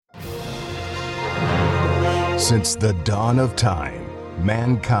Since the dawn of time,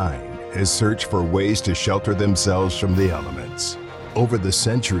 mankind has searched for ways to shelter themselves from the elements. Over the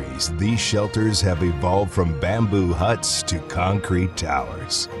centuries, these shelters have evolved from bamboo huts to concrete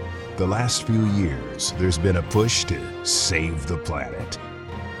towers. The last few years, there's been a push to save the planet.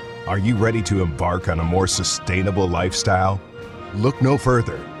 Are you ready to embark on a more sustainable lifestyle? Look no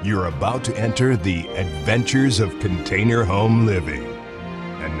further. You're about to enter the adventures of container home living.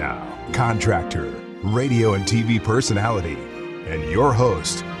 And now, contractor, radio and TV personality, and your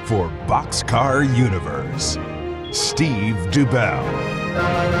host for Boxcar Universe, Steve Dubell.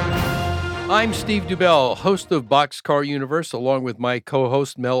 I'm Steve Dubell, host of Boxcar Universe, along with my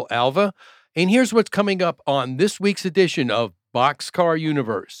co-host Mel Alva. And here's what's coming up on this week's edition of Boxcar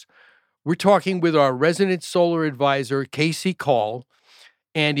Universe. We're talking with our resident solar advisor, Casey Call.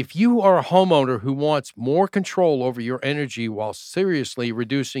 And if you are a homeowner who wants more control over your energy while seriously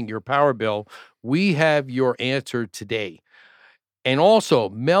reducing your power bill, we have your answer today. And also,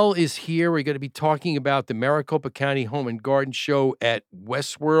 Mel is here. We're going to be talking about the Maricopa County Home and Garden Show at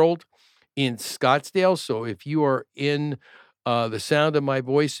Westworld in Scottsdale. So if you are in the sound of my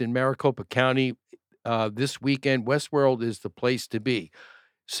voice in Maricopa County this weekend, Westworld is the place to be.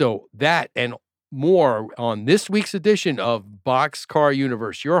 So that and more on this week's edition of Boxcar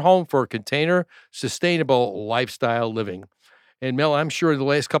Universe, your home for container sustainable lifestyle living. And Mel, I'm sure the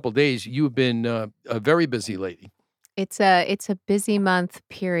last couple of days you've been a very busy lady. It's a busy month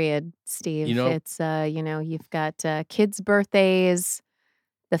period, Steve. You know? It's you've got kids' birthdays,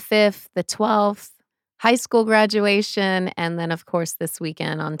 the 5th, the 12th, high school graduation, and then of course this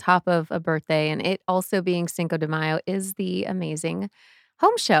weekend on top of a birthday, and it also being Cinco de Mayo is the amazing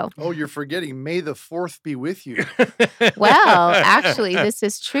home show. Oh, you're forgetting. May the 4th be with you. Well, actually, this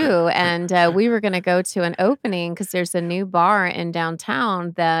is true. And we were going to go to an opening because there's a new bar in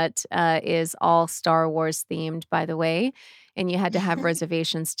downtown that is all Star Wars themed, by the way. And you had to have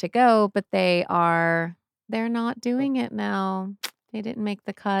reservations to go, but they're not doing it now. They didn't make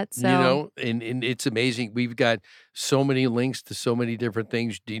the cut. So. You know, and it's amazing. We've got so many links to so many different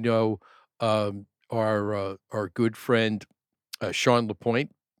things. Do you know our good friend, Sean LaPointe,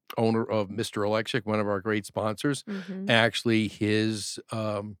 owner of Mr. Electric, one of our great sponsors, actually his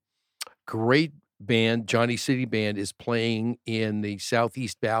great band, Johnny City Band, is playing in the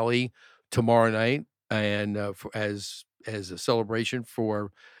Southeast Valley tomorrow night, and as a celebration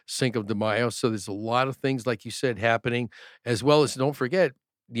for Cinco de Mayo. So there's a lot of things, like you said, happening, as well as, don't forget,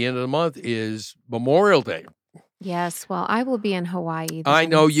 the end of the month is Memorial Day. Yes, well, I will be in Hawaii. I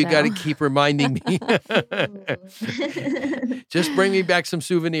know you so. got to keep reminding me. Just bring me back some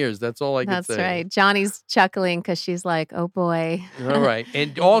souvenirs. That's all I can say. That's right. Johnny's chuckling because she's like, "Oh boy." All right,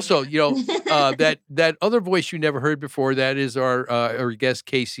 and also, that other voice you never heard before. That is our guest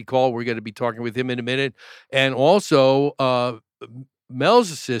Casey Call. We're going to be talking with him in a minute, and also Mel's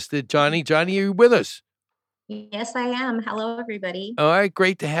assistant, Johnny. Johnny, are you with us? Yes, I am. Hello, everybody. All right,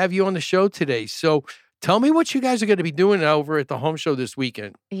 great to have you on the show today. So. Tell me what you guys are going to be doing over at the home show this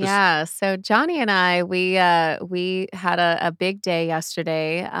weekend. Yeah, so Johnny and I, we had a big day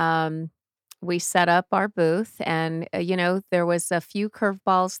yesterday. We set up our booth, and there was a few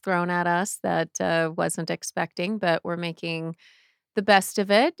curveballs thrown at us that wasn't expecting, but we're making the best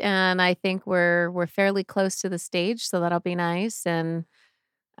of it. And I think we're fairly close to the stage, so that'll be nice. And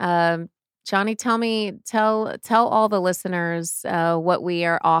Johnny, tell all the listeners what we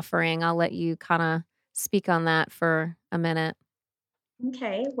are offering. I'll let you kind of speak on that for a minute.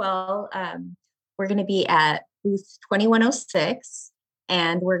 Okay, well, we're going to be at booth 2106,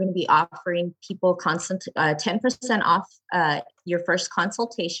 and we're going to be offering people 10% off your first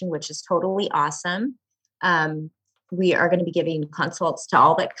consultation, which is totally awesome. We are going to be giving consults to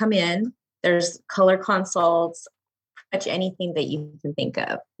all that come in. There's color consults, pretty much anything that you can think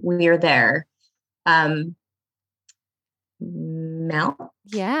of. We are there. Mel?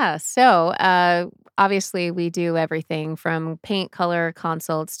 Yeah, so obviously, we do everything from paint color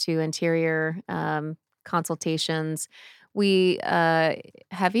consults to interior consultations. We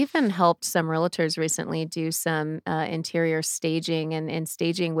have even helped some realtors recently do some interior staging and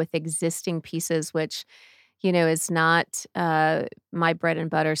staging with existing pieces, which, is not my bread and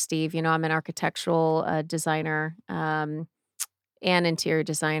butter, Steve. I'm an architectural designer and interior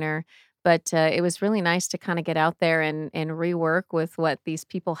designer. But it was really nice to kind of get out there and rework with what these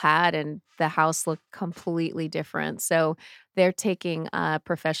people had, and the house looked completely different. So they're taking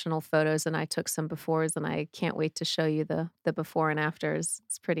professional photos, and I took some befores, and I can't wait to show you the before and afters.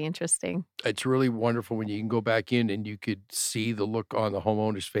 It's pretty interesting. It's really wonderful when you can go back in and you could see the look on the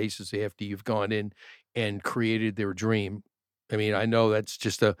homeowners' faces after you've gone in and created their dream. I mean, I know that's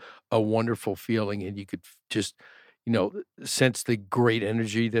just a wonderful feeling, and you could just, you know, sense the great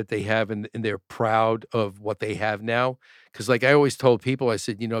energy that they have, and they're proud of what they have now. Because, like I always told people, I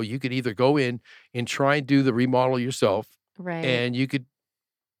said, you could either go in and try and do the remodel yourself, Right. and you could,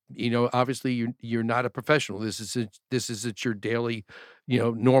 obviously you're not a professional. This is your daily,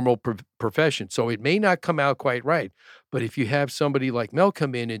 normal profession. So it may not come out quite right, but if you have somebody like Mel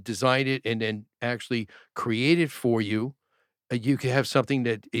come in and design it and then actually create it for you, you can have something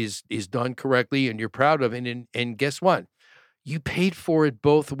that is done correctly and you're proud of it. And guess what? You paid for it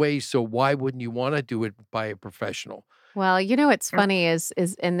both ways. So why wouldn't you want to do it by a professional? Well, what's funny is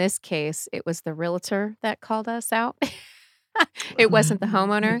in this case, it was the realtor that called us out. It wasn't the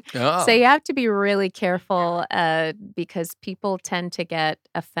homeowner. So Oh, you have to be really careful because people tend to get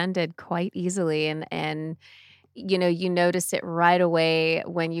offended quite easily and you notice it right away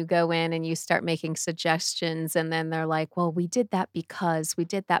when you go in and you start making suggestions and then they're like, "Well, we did that because,"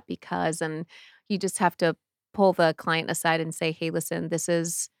 and you just have to pull the client aside and say, "Hey, listen, this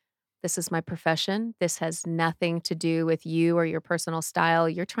is my profession. This has nothing to do with you or your personal style.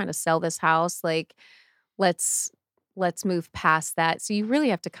 You're trying to sell this house. Like, let's let's move past that." So you really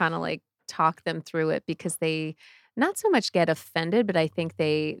have to kind of like talk them through it because they not so much get offended, but I think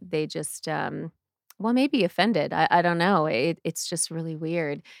they just well, maybe offended. I don't know. It's just really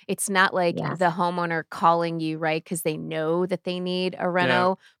weird. It's not like Yes. the homeowner calling you, right? Because they know that they need a yeah.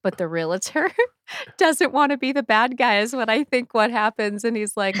 reno, but the realtor doesn't want to be the bad guy, is what happens. And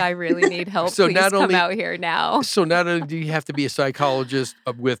he's like, I really need help. So Please not come only out here now. So not only do you have to be a psychologist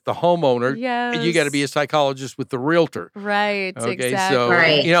with the homeowner, you got to be a Yes. psychologist with the realtor. Right, Okay, so exactly.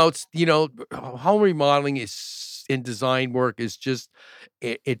 Right. it's home remodeling is in design work is just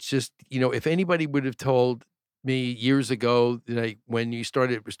it's just if anybody would have told me years ago, like when you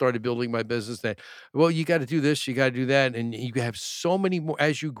started building my business, that well you got to do this, you got to do that, and you have so many more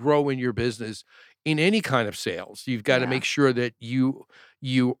as you grow in your business in any kind of sales, you've got to Yeah. make sure that you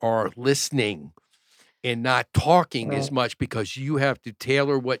are listening and not talking as Right. much because you have to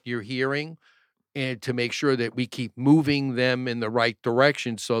tailor what you're hearing and to make sure that we keep moving them in the right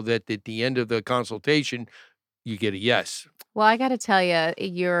direction so that at the end of the consultation, you get a yes. Well, I gotta tell you,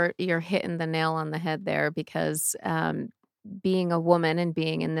 you're hitting the nail on the head there because being a woman and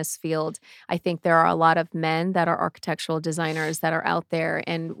being in this field, I think there are a lot of men that are architectural designers that are out there,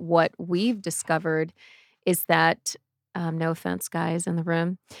 and what we've discovered is that. No offense, guys in the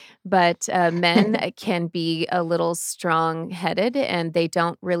room, but men can be a little strong headed and they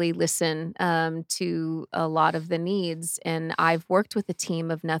don't really listen to a lot of the needs. And I've worked with a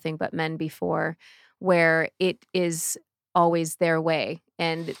team of nothing but men before where it is always their way.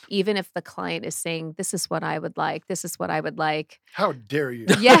 And even if the client is saying, "This is what I would like, this is what I would like," How dare you?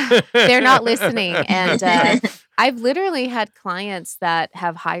 yeah, they're not listening. And I've literally had clients that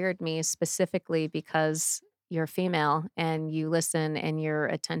have hired me specifically because you're female and you listen and you're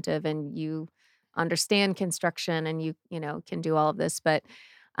attentive and you understand construction and you can do all of this. But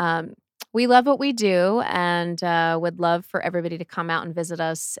um, we love what we do and would love for everybody to come out and visit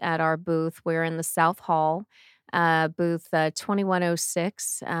us at our booth. We're in the South Hall, booth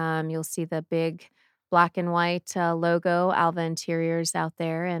 2106. You'll see the big black and white logo, Alva Interiors out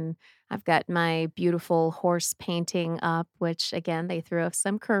there. And I've got my beautiful horse painting up, which again, they threw us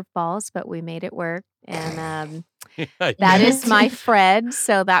some curveballs, but we made it work. And that is Yes. my Fred.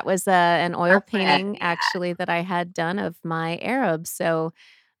 So that was an oil Our friend, painting yeah. actually that I had done of my Arab. So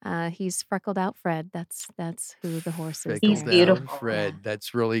he's freckled out Fred. That's who the horse is He's Freckled there. out beautiful. Yeah. Fred.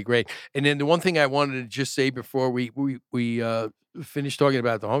 That's really great. And then the one thing I wanted to just say before we finish talking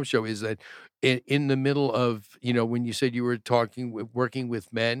about the home show is that in the middle of when you said you were working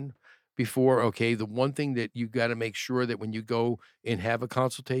with men before, okay, the one thing that you got to make sure that when you go and have a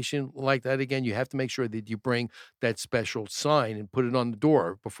consultation like that again, you have to make sure that you bring that special sign and put it on the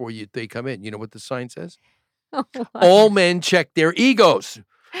door before they come in. You know what the sign says? What? All men check their egos.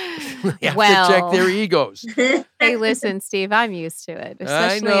 They have to check their Well, egos. hey, listen, Steve, I'm used to it, I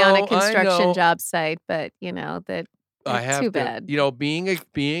especially on a know, I construction know. job site, but that I too have to, bad.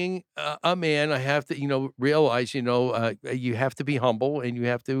 being a man, I have to, realize, you have to be humble and you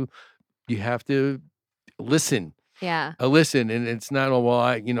have to listen. Yeah. Listen, and it's not a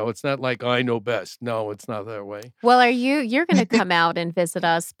lie, it's not like I know best. No, it's not that way. Well, you're going to come out and visit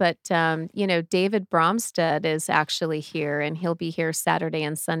us, but David Bromstead is actually here and he'll be here Saturday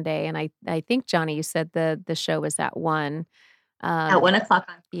and Sunday. And I think, Johnny, you said the show is at 1. At 1 o'clock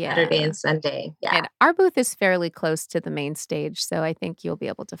on Saturday Yeah. and Sunday. Yeah. And our booth is fairly close to the main stage, so I think you'll be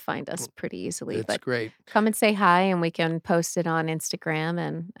able to find us pretty easily. That's But great. come and say hi and we can post it on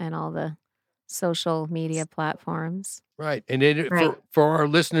Instagram and all the social media platforms. Right. And then Right. for our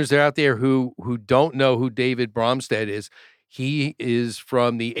listeners out there who don't know who David Bromstead is, he is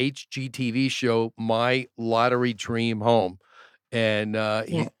from the HGTV show My Lottery Dream Home. And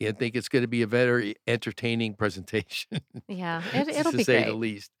Yeah. I think it's going to be a very entertaining presentation, Yeah, it'll to be say the great.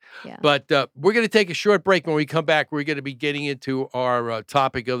 least. Yeah. But we're going to take a short break. When we come back, we're going to be getting into our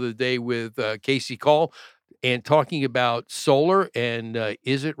topic of the day with Casey Call and talking about solar and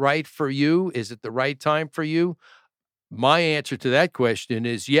is it right for you? Is it the right time for you? My answer to that question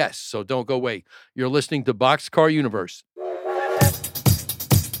is yes. So don't go away. You're listening to Boxcar Universe.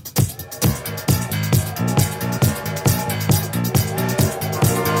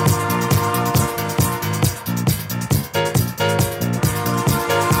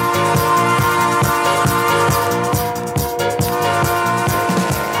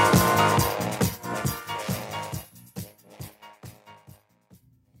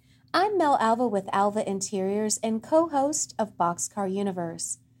 I'm Mel Alva with Alva Interiors and co-host of Boxcar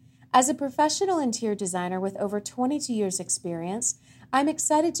Universe. As a professional interior designer with over 22 years experience, I'm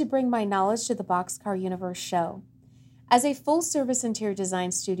excited to bring my knowledge to the Boxcar Universe show. As a full-service interior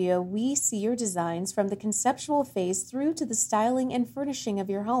design studio, we see your designs from the conceptual phase through to the styling and furnishing of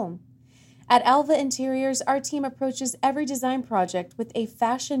your home. At Alva Interiors, our team approaches every design project with a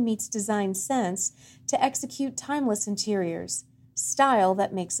fashion meets design sense to execute timeless interiors. Style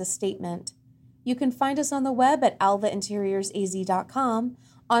that makes a statement. You can find us on the web at alvainteriorsaz.com,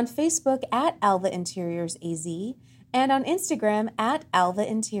 on Facebook at Alva Interiors AZ, and on Instagram at Alva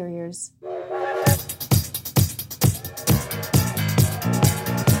Interiors.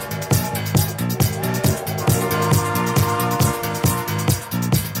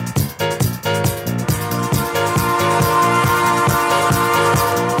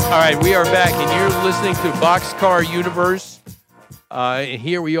 All right, we are back, and you're listening to Boxcar Universe. And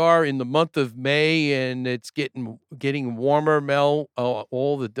here we are in the month of May, and it's getting warmer, Mel,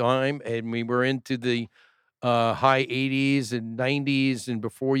 all the time. And we were into the high 80s and 90s, and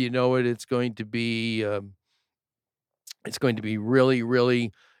before you know it, it's going to be really,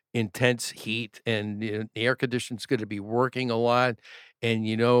 really intense heat, and the air conditioner's going to be working a lot. And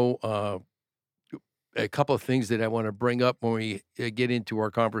a couple of things that I want to bring up when we get into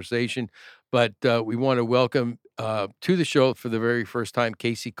our conversation, but we want to welcome to the show for the very first time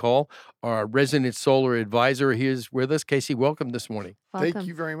Casey Call, our resident solar advisor. Here's with us. Casey, welcome this morning. Welcome. Thank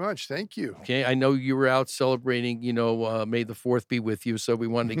you very much. Thank you. Okay, I know you were out celebrating, May the 4th be with you, so we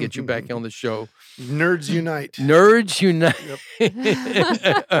wanted to get you back on the show. Nerds unite. Nerds unite.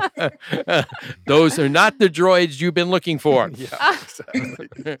 Those are not the droids you've been looking for. Yeah,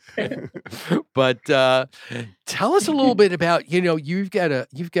 exactly. But tell us a little bit about, you've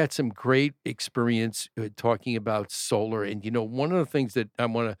got some great experience talking about solar, and one of the things that I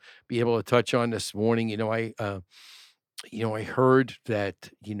want to be able to touch on this morning, I heard that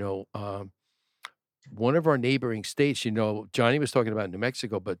one of our neighboring states, Johnny was talking about New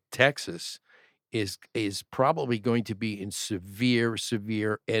Mexico, but Texas is probably going to be in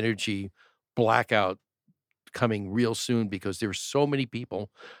severe energy blackout coming real soon, because there's so many people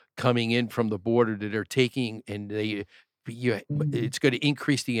coming in from the border that are taking, and it's going to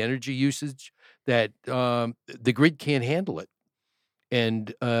increase the energy usage that the grid can't handle it.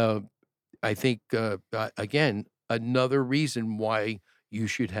 And I think again, another reason why you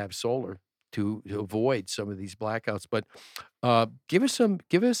should have solar to avoid some of these blackouts. But give us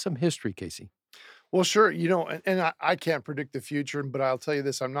some history, Casey. Well, sure. And I can't predict the future, but I'll tell you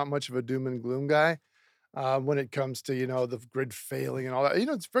this, I'm not much of a doom and gloom guy when it comes to, the grid failing and all that.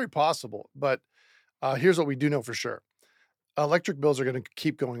 It's very possible. But here's what we do know for sure. Electric bills are going to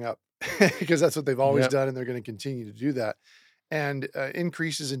keep going up because that's what they've always Yep. done, and they're going to continue to do that. And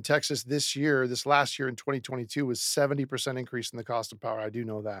increases in Texas this last year in 2022 was 70% increase in the cost of power. I do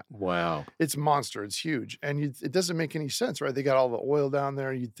know that. Wow. It's monster. It's huge. And it doesn't make any sense, right? They got all the oil down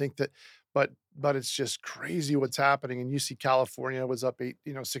there. You'd think that, but it's just crazy what's happening. And you see California was up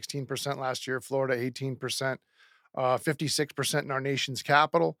 16% last year, Florida 18%, 56% in our nation's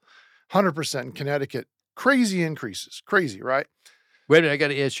capital, 100% in Connecticut. Crazy increases. Crazy, right? Wait a minute, I got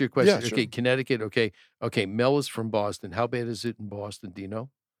to ask you a question. Yeah, sure. Okay, Connecticut. Okay. Mel is from Boston. How bad is it in Boston? Do you know?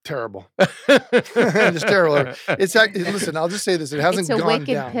 Terrible. It's terrible. Listen, I'll just say this. It hasn't It's a gone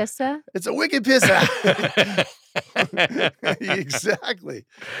wicked down. pissa. It's a wicked pissa. Exactly.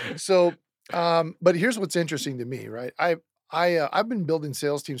 So, but here's what's interesting to me, right? I've been building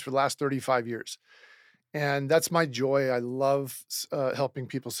sales teams for the last 35 years, and that's my joy. I love helping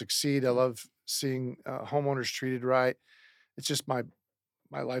people succeed. I love seeing homeowners treated right. It's just my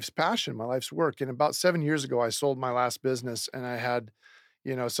life's passion, my life's work. And about 7 years ago, I sold my last business, and I had,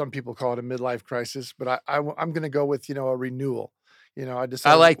 Some people call it a midlife crisis, but I'm going to go with, a renewal. I I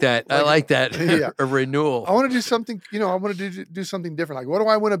decided. like that. I like that. Yeah. A renewal. I want to do something, I want to do something different. Like, what do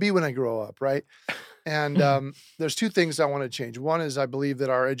I want to be when I grow up? Right. And there's two things I want to change. One is I believe that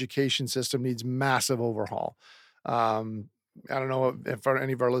our education system needs massive overhaul. I don't know if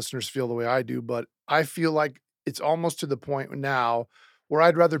any of our listeners feel the way I do, but I feel like it's almost to the point now where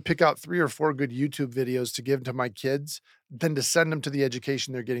I'd rather pick out 3 or 4 good YouTube videos to give to my kids than to send them to the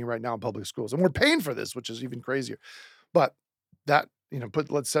education they're getting right now in public schools. And we're paying for this, which is even crazier. But that,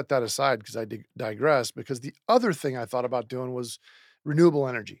 let's set that aside because I digress, because the other thing I thought about doing was renewable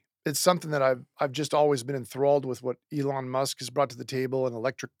energy. It's something that I've just always been enthralled with what Elon Musk has brought to the table, and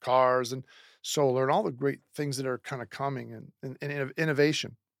electric cars and solar and all the great things that are kind of coming and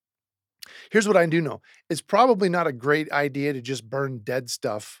innovation. Here's what I do know. It's probably not a great idea to just burn dead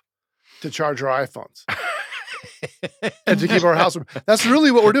stuff to charge our iPhones and to keep our house warm. That's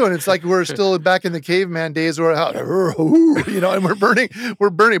really what we're doing. It's like we're still back in the caveman days where, and we're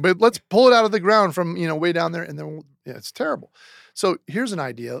burning, but let's pull it out of the ground from, way down there. And then it's terrible. So here's an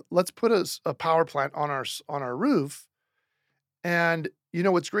idea. Let's put a power plant on our roof. And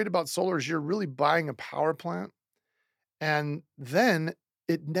what's great about solar is you're really buying a power plant, and then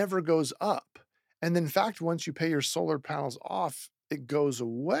it never goes up. And in fact, once you pay your solar panels off, it goes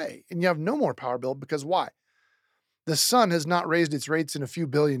away and you have no more power bill, because why? The sun has not raised its rates in a few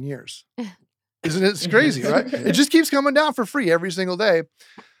billion years. Isn't it? It's crazy, right? It just keeps coming down for free every single day.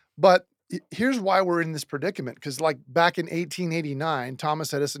 But here's why we're in this predicament. Because like back in 1889,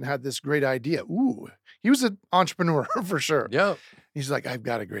 Thomas Edison had this great idea. Ooh, he was an entrepreneur for sure. Yeah. He's like, I've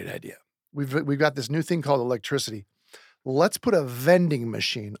got a great idea. We've got this new thing called electricity. Let's put a vending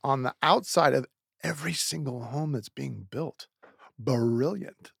machine on the outside of every single home that's being built.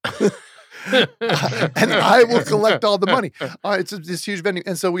 Brilliant. And I will collect all the money. It's this huge vending.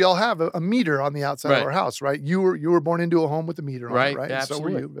 And so we all have a meter on the outside of our house, right? You were born into a home with a meter on it, right?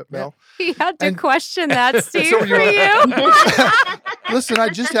 Absolutely. And so were you, Mel. He had to question that, Steve, So for you. you. Listen, I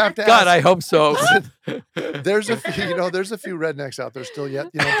just have to God, ask. I hope so. There's a few rednecks out there still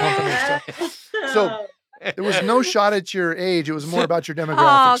yet, pumping and stuff. So there was no shot at your age. It was more about your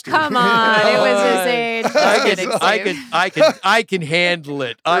demographics. Oh, come on. It was his age. I can handle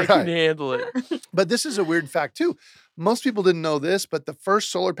it. I can handle it. But this is a weird fact too. Most people didn't know this, but the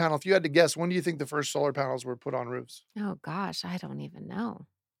first solar panel, if you had to guess, when do you think the first solar panels were put on roofs? Oh, gosh. I don't even know.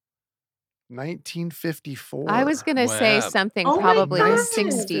 1954. I was going to say something probably the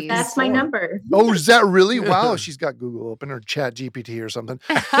 60s. That's my number. Oh, is that really? Wow. She's got Google open or Chat GPT or something.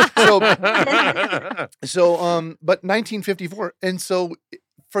 But 1954. And so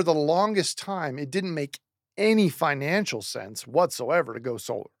for the longest time, it didn't make any financial sense whatsoever to go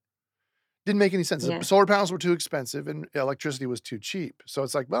solar. Didn't make any sense. Yeah. Solar panels were too expensive and electricity was too cheap. So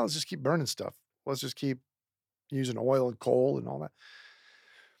it's like, well, let's just keep burning stuff. Let's just keep using oil and coal and all that.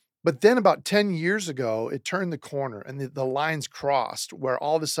 But then about 10 years ago, it turned the corner and the lines crossed, where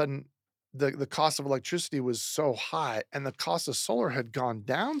all of a sudden the cost of electricity was so high and the cost of solar had gone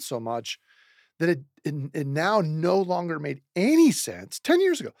down so much that it now no longer made any sense 10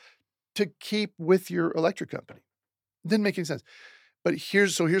 years ago to keep with your electric company. It didn't make any sense. But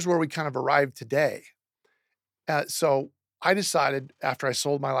here's where we kind of arrived today. So I decided after I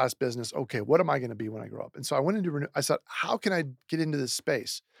sold my last business, okay, what am I going to be when I grow up? And so I went into I thought, how can I get into this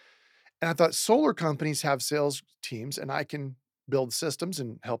space? And I thought solar companies have sales teams and I can build systems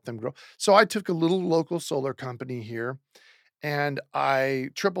and help them grow. So I took a little local solar company here and I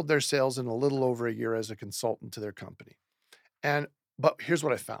tripled their sales in a little over a year as a consultant to their company. But here's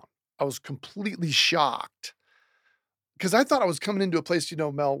what I found. I was completely shocked because I thought I was coming into a place,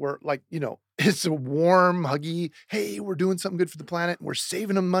 Mel, where it's a warm, huggy, hey, we're doing something good for the planet and we're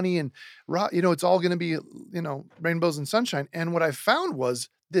saving them money and, it's all going to be, rainbows and sunshine. And what I found was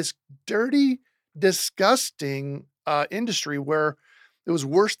this dirty, disgusting industry where it was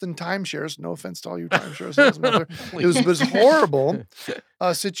worse than timeshares. No offense to all you timeshares. It was horrible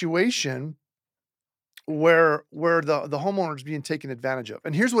situation where the homeowner is being taken advantage of.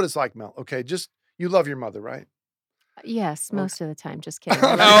 And here's what it's like, Mel. Okay, you love your mother, right? Yes, most of the time. Just kidding.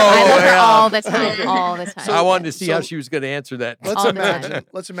 I love her all the time. All the time. So, I wanted to see how she was going to answer that.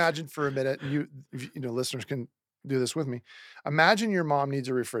 Let's imagine for a minute, and listeners can do this with me. Imagine your mom needs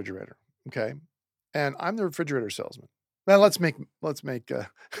a refrigerator, okay? And I'm the refrigerator salesman. Now let's make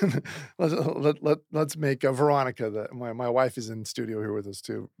Veronica. My wife is in studio here with us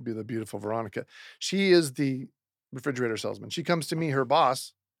too. Be the beautiful Veronica. She is the refrigerator salesman. She comes to me, her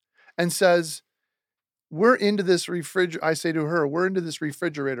boss, and says, "We're into this refrigerator." I say to her, "We're into this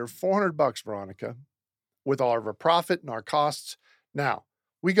refrigerator, $400, Veronica, with all of our profit and our costs. Now,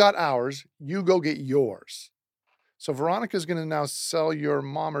 We got ours. You go get yours. So Veronica's going to now sell your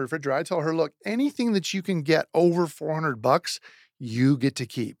mom a refrigerator. I tell her, look, anything that you can get over $400, you get to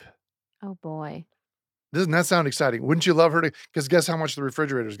keep. Oh boy. Doesn't that sound exciting? Wouldn't you love her to? Because guess how much the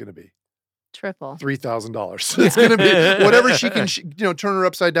refrigerator is going to be? Triple. $3,000. It's going to be whatever she can, turn her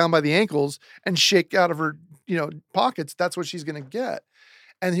upside down by the ankles and shake out of her, pockets. That's what she's going to get.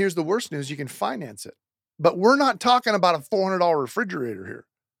 And here's the worst news. You can finance it. But we're not talking about a $400 refrigerator here.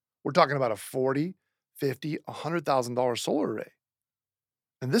 We're talking about a $40,000, $50,000, $100,000 solar array.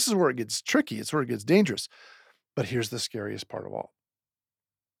 And this is where it gets tricky. It's where it gets dangerous. But here's the scariest part of all.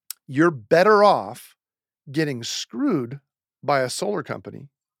 You're better off getting screwed by a solar company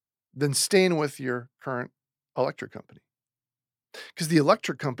than staying with your current electric company. Because the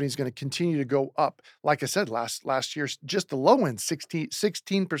electric company is going to continue to go up. Like I said, last year, just the low end,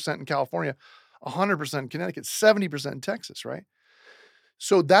 16% in California, 100% in Connecticut, 70% in Texas, right?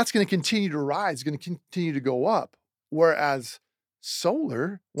 So that's going to continue to rise, going to continue to go up. Whereas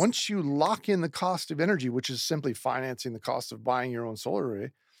solar, once you lock in the cost of energy, which is simply financing the cost of buying your own solar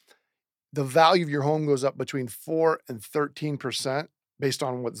array, the value of your home goes up between 4 and 13% based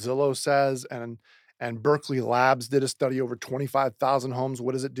on what Zillow says. And Berkeley Labs did a study over 25,000 homes.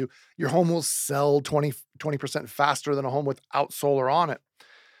 What does it do? Your home will sell 20% faster than a home without solar on it.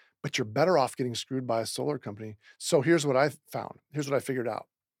 But you're better off getting screwed by a solar company. So here's what I found. Here's what I figured out.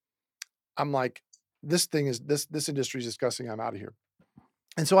 I'm like, this industry is disgusting. I'm out of here.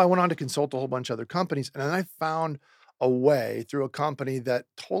 And so I went on to consult a whole bunch of other companies. And then I found a way through a company that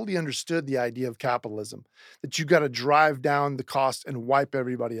totally understood the idea of capitalism, that you got to drive down the cost and wipe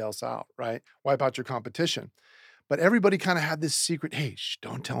everybody else out, right? Wipe out your competition. But everybody kind of had this secret, hey,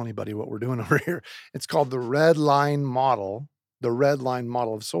 don't tell anybody what we're doing over here. It's called the red line model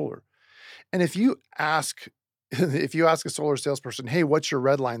of solar. And if you ask a solar salesperson, hey, what's your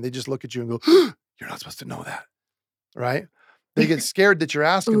red line? They just look at you and go, you're not supposed to know that, right? They get scared that you're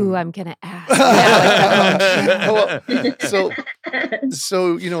asking them. Ooh, I'm going to ask. So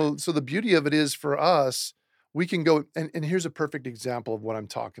the beauty of it is for us, we can go, and here's a perfect example of what I'm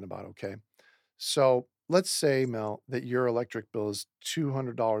talking about, okay? So let's say, Mel, that your electric bill is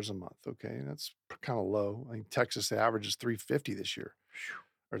 $200 a month, okay? That's kind of low. I think Texas, the average is $350 this year,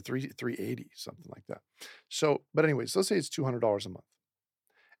 or $380, something like that. So, but anyways, let's say it's $200 a month.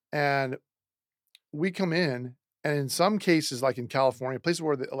 And we come in, and in some cases, like in California, places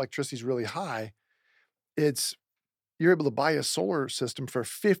where the electricity is really high, you're able to buy a solar system for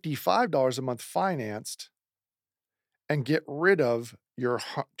 $55 a month financed and get rid of your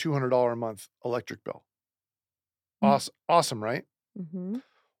 $200 a month electric bill. Awesome, right? Mm-hmm.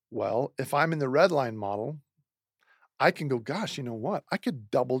 Well, if I'm in the red line model, I can go, gosh, you know what? I could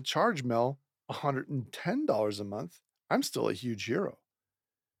double charge Mel $110 a month. I'm still a huge hero,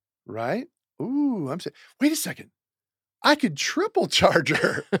 right? Ooh, I'm saying, wait a second. I could triple charge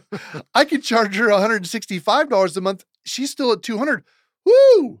her. I could charge her $165 a month. She's still at $200.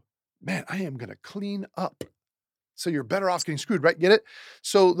 Woo! Man, I am going to clean up. So you're better off getting screwed, right? Get it?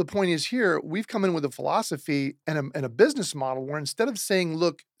 So the point is here, we've come in with a philosophy and a business model where instead of saying,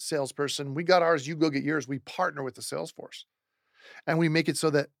 look, salesperson, we got ours, you go get yours, we partner with the sales force. And we make it so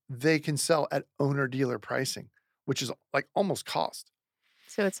that they can sell at owner-dealer pricing, which is like almost cost.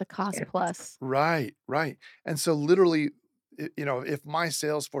 So it's a cost plus. Right. And so literally, if my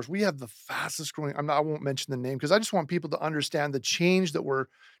sales force, we have the fastest growing, I won't mention the name because I just want people to understand the change that we're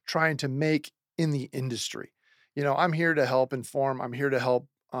trying to make in the industry. I'm here to help inform. I'm here to help,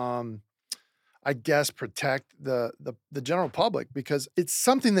 protect the general public because it's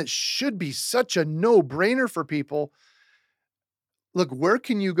something that should be such a no-brainer for people. Look, where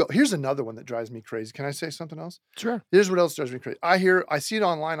can you go? Here's another one that drives me crazy. Can I say something else? Sure. Here's what else drives me crazy. I see it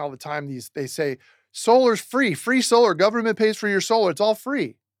online all the time. They say solar's free solar. Government pays for your solar. It's all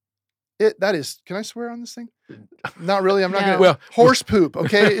free. That is, can I swear on this thing? Not really. I'm not going to. Well, horse poop.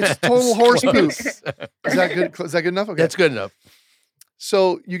 Okay. It's total horse poop. Is that good? Is that good enough? Okay. That's good enough.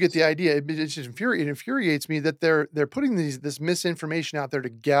 So you get the idea. It infuriates me that they're putting this misinformation out there to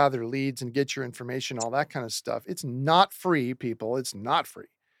gather leads and get your information, all that kind of stuff. It's not free, people. It's not free.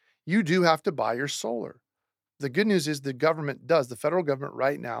 You do have to buy your solar. The good news is the federal government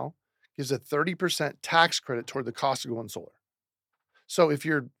right now gives a 30% tax credit toward the cost of going solar. So if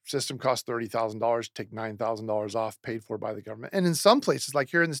your system costs $30,000, take $9,000 off, paid for by the government. And in some places, like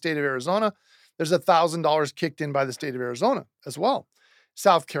here in the state of Arizona, there's $1,000 kicked in by the state of Arizona as well.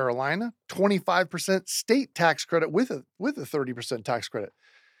 South Carolina, 25% state tax credit with a 30% tax credit.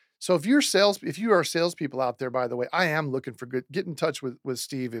 So if you are salespeople out there, by the way, I am looking for get in touch with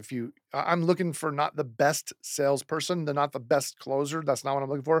Steve. I'm looking for not the best salesperson, not the best closer. That's not what I'm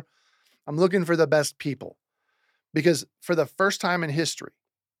looking for. I'm looking for the best people, because for the first time in history,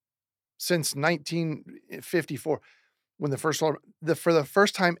 since 1954, when for the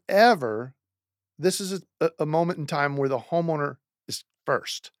first time ever, this is a moment in time where the homeowner is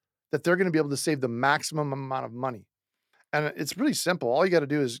first, that they're going to be able to save the maximum amount of money. And it's really simple. All you got to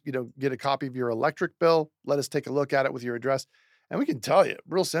do is, get a copy of your electric bill. Let us take a look at it with your address, and we can tell you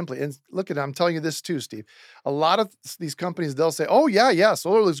real simply. And look I'm telling you this too, Steve. A lot of these companies, they'll say, oh yeah,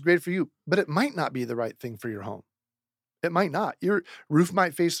 solar looks great for you, but it might not be the right thing for your home. It might not. Your roof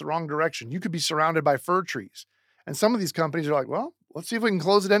might face the wrong direction. You could be surrounded by fir trees. And some of these companies are like, well, let's see if we can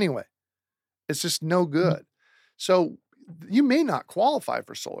close it anyway. It's just no good. So you may not qualify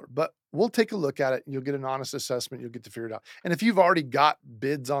for solar, but we'll take a look at it. You'll get an honest assessment. You'll get to figure it out. And if you've already got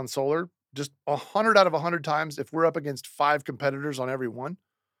bids on solar, just 100 out of 100 times, if we're up against 5 competitors on every one,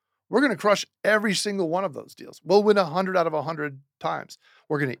 we're going to crush every single one of those deals. We'll win 100 out of 100 times.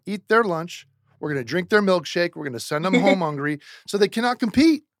 We're going to eat their lunch. We're going to drink their milkshake. We're going to send them home hungry so they cannot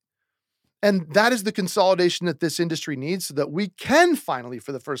compete. And that is the consolidation that this industry needs, so that we can finally,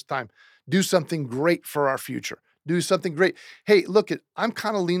 for the first time, do something great for our future. Do something great. Hey, look, I'm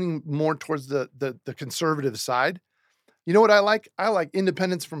kind of leaning more towards the conservative side. You know what I like? I like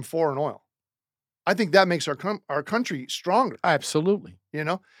independence from foreign oil. I think that makes our country stronger. Absolutely.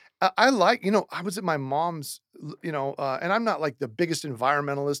 I like, I was at my mom's, and I'm not like the biggest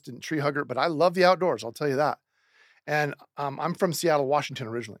environmentalist and tree hugger, but I love the outdoors. I'll tell you that. And I'm from Seattle, Washington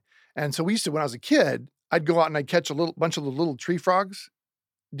originally. And so we used to, when I was a kid, I'd go out and I'd catch a bunch of the little tree frogs.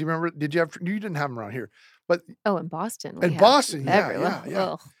 Do you remember? You didn't have them around here, but in Boston.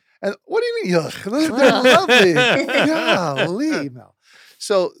 Yeah. And what do you mean? Ugh, they're lovely. Golly, Mel.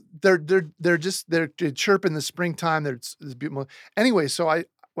 So they're chirp in the springtime. It's beautiful. Anyway, so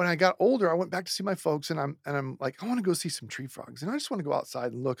when I got older, I went back to see my folks, and I'm like, I want to go see some tree frogs, and I just want to go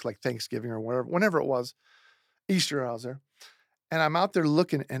outside and look, like Thanksgiving or whenever it was, Easter. I was there, and I'm out there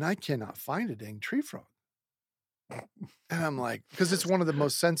looking, and I cannot find a dang tree frog. And I'm like, because it's one of the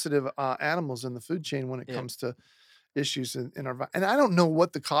most sensitive animals in the food chain when it comes to issues in our, and I don't know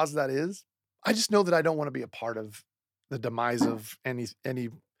what the cause of that is. I just know that I don't want to be a part of the demise of any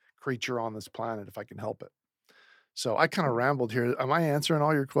creature on this planet if I can help it. So I kind of rambled here. Am I answering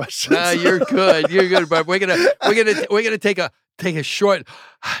all your questions? No, you're good. You're good, but we're gonna take a short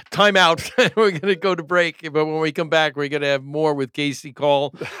time out. We're gonna go to break, but when we come back, we're gonna have more with Casey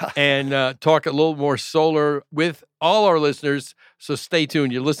Call and talk a little more solar with all our listeners. So stay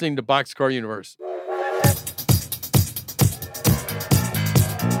tuned. You're listening to Boxcar Universe.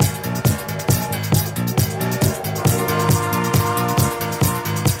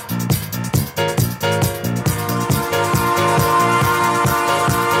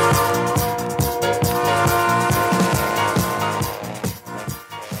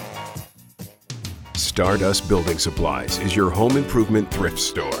 Stardust Building Supplies is your home improvement thrift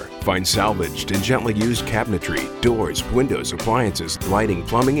store. Find salvaged and gently used cabinetry, doors, windows, appliances, lighting,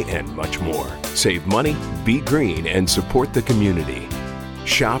 plumbing, and much more. Save money, be green, and support the community.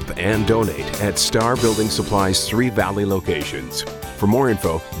 Shop and donate at Star Building Supply's 3 Valley locations. For more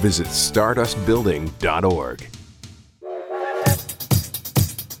info, visit stardustbuilding.org.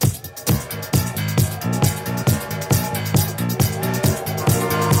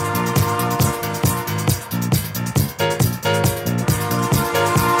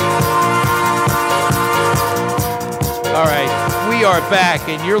 We are back,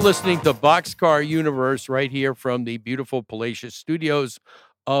 and you're listening to Boxcar Universe right here from the beautiful, palatial studios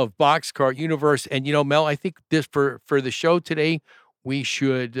of Boxcar Universe. And, Mel, I think this for the show today, we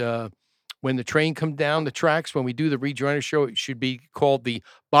should, when the train comes down the tracks, when we do the Rejoiner show, it should be called the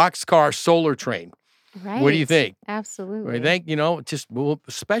Boxcar Solar Train. Right. What do you think? Absolutely. I think, we'll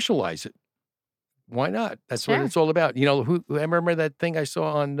specialize it. Why not? That's Sure. what it's all about. I remember that thing I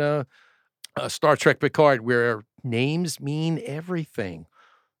saw on Star Trek Picard, where names mean everything.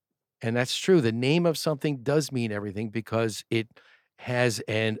 And that's true. The name of something does mean everything because it has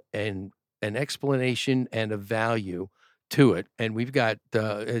an explanation and a value to it. And we've got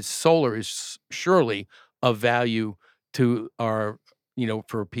solar is surely of value to our,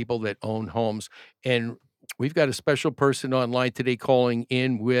 for people that own homes. And we've got a special person online today calling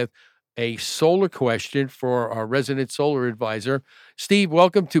in with a solar question for our resident solar advisor. Steve,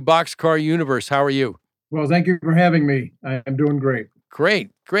 welcome to Boxcar Universe. How are you? Well, thank you for having me. I am doing great.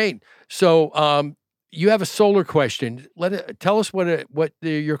 Great. So, you have a solar question. Tell us what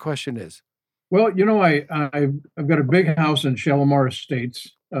your question is. Well, I've got a big house in Shalimar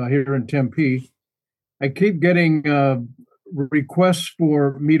Estates, here in Tempe. I keep getting requests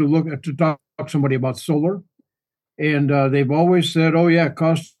for me to talk to somebody about solar. And they've always said, oh, yeah, it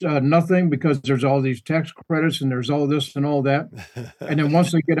costs nothing because there's all these tax credits and there's all this and all that. And then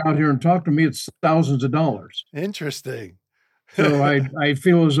once they get out here and talk to me, it's thousands of dollars. Interesting. So I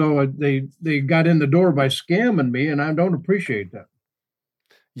feel as though they got in the door by scamming me, and I don't appreciate that.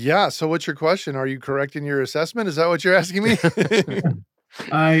 Yeah. So what's your question? Are you correct in your assessment? Is that what you're asking me?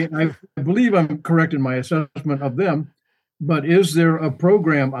 I believe I'm correct in my assessment of them, but is there a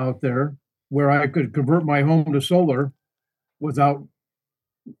program out there where I could convert my home to solar without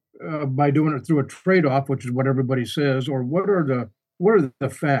by doing it through a trade-off, which is what everybody says, or what are the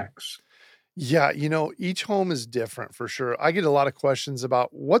facts? Yeah, each home is different for sure. I get a lot of questions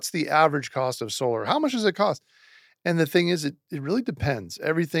about what's the average cost of solar? How much does it cost? And the thing is, it really depends.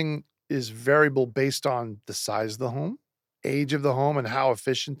 Everything is variable based on the size of the home, age of the home, and how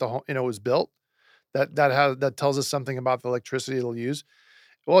efficient the home, was built. That tells us something about the electricity it'll use.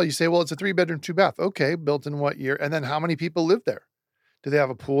 Well, you say, well, it's a 3-bedroom, 2-bath. Okay, built in what year? And then how many people live there? Do they have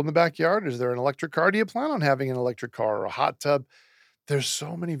a pool in the backyard? Is there an electric car? Do you plan on having an electric car or a hot tub? There's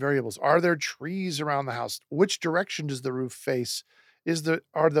so many variables. Are there trees around the house? Which direction does the roof face?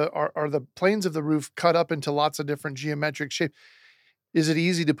 Are the planes of the roof cut up into lots of different geometric shapes? Is it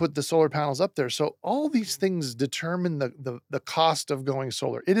easy to put the solar panels up there? So all these things determine the cost of going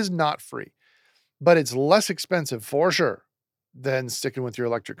solar. It is not free, but it's less expensive for sure than sticking with your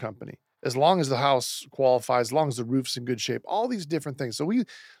electric company. As long as the house qualifies, as long as the roof's in good shape, all these different things. So we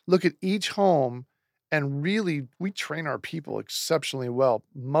look at each home and really we train our people exceptionally well.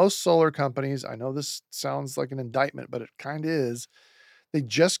 Most solar companies, I know this sounds like an indictment, but it kind of is. They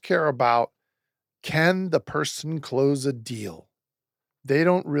just care about, can the person close a deal? They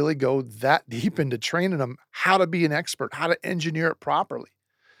don't really go that deep into training them how to be an expert, how to engineer it properly.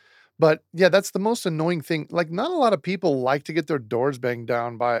 But yeah, that's the most annoying thing. Like, not a lot of people like to get their doors banged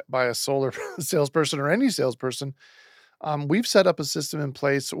down by a solar salesperson or any salesperson. We've set up a system in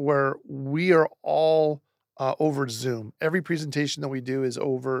place where we are all over Zoom. Every presentation that we do is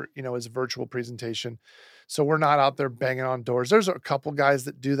over, is a virtual presentation. So we're not out there banging on doors. There's a couple guys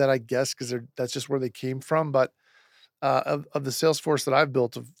that do that, I guess, because that's just where they came from. But of the sales force that I've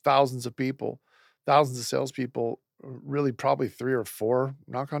built of thousands of people, thousands of salespeople, really probably 3 or 4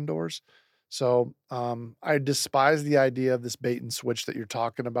 knock on doors. So I despise the idea of this bait and switch that you're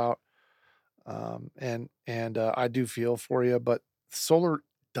talking about. And I do feel for you, but solar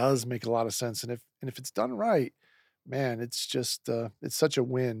does make a lot of sense. And if it's done right, man, it's just, it's such a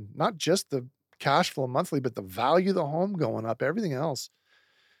win, not just the cash flow monthly, but the value of the home going up, everything else.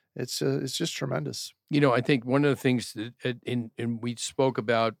 It's just tremendous. I think one of the things that and we spoke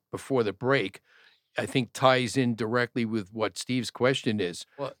about before the break, I think ties in directly with what Steve's question is.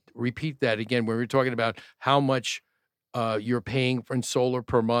 Well, repeat that again. When we're talking about how much you're paying for solar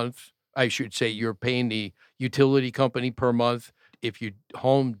per month, I should say you're paying the utility company per month. If your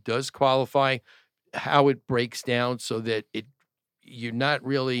home does qualify, how it breaks down so that you're not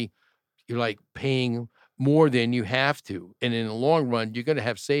really, you're like paying more than you have to. And in the long run, you're going to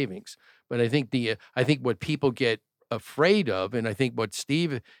have savings. But I think I think what people get afraid of, and I think what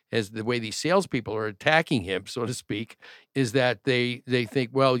Steve has, the way these salespeople are attacking him, so to speak, is that they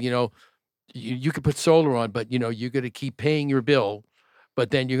think, well, you could put solar on, but you're going to keep paying your bill, but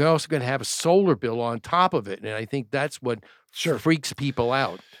then you're also going to have a solar bill on top of it. And I think that's what freaks people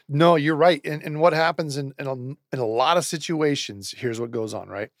out. No, you're right. And what happens in a lot of situations, here's what goes on,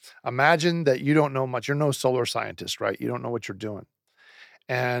 right? Imagine that you don't know much. You're no solar scientist, right? You don't know what you're doing.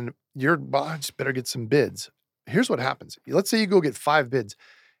 And I just better get some bids. Here's what happens. Let's say you go get 5 bids.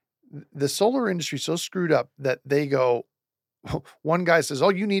 The solar industry is so screwed up that they go, one guy says, oh,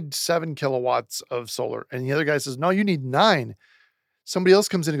 you need 7 kilowatts of solar. And the other guy says, no, you need 9. Somebody else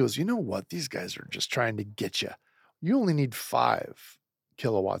comes in and goes, you know what? These guys are just trying to get you. You only need 5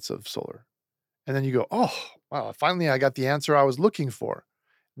 kilowatts of solar. And then you go, oh, wow, finally I got the answer I was looking for.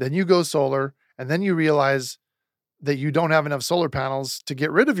 Then you go solar, and then you realize that you don't have enough solar panels to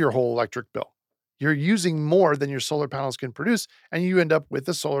get rid of your whole electric bill. You're using more than your solar panels can produce, and you end up with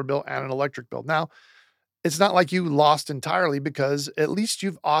a solar bill and an electric bill. Now, it's not like you lost entirely, because at least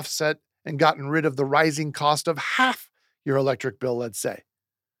you've offset and gotten rid of the rising cost of half your electric bill, let's say.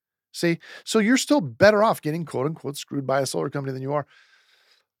 See, so you're still better off getting quote unquote screwed by a solar company than you are.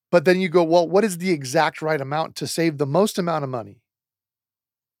 But then you go, well, what is the exact right amount to save the most amount of money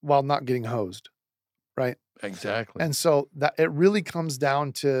while not getting hosed? Right? Exactly. And so that it really comes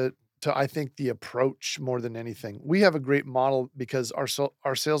down to I think the approach more than anything. We have a great model because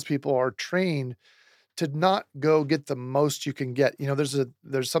our salespeople are trained to not go get the most you can get.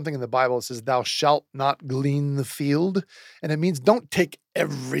 There's something in the Bible that says, thou shalt not glean the field. And it means don't take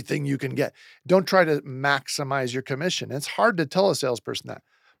everything you can get. Don't try to maximize your commission. It's hard to tell a salesperson that.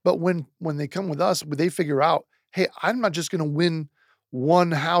 But when they come with us, they figure out, hey, I'm not just going to win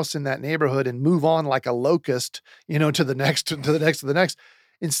one house in that neighborhood and move on like a locust, to the next, to the next, to the next.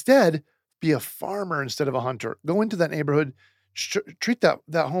 Instead, be a farmer instead of a hunter. Go into that neighborhood, treat that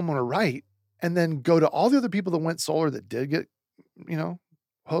homeowner right, and then go to all the other people that went solar that did get,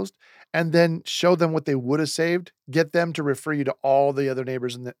 hosed, and then show them what they would have saved. Get them to refer you to all the other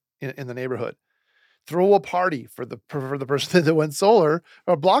neighbors in the neighborhood. Throw a party for the person that went solar,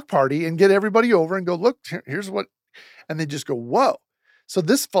 or a block party, and get everybody over and go, look, here's what, and they just go, whoa. So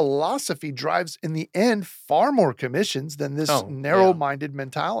this philosophy drives, in the end, far more commissions than this narrow-minded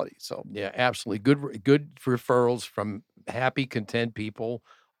mentality. So yeah, absolutely. Good referrals from happy, content people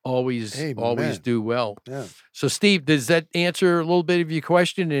always do well. Yeah. So Steve, does that answer a little bit of your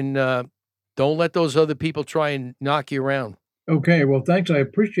question? And don't let those other people try and knock you around. Okay, well, thanks. I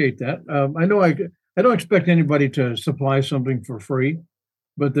appreciate that. I know I don't expect anybody to supply something for free,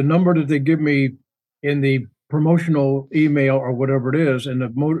 but the number that they give me in the promotional email or whatever it is, and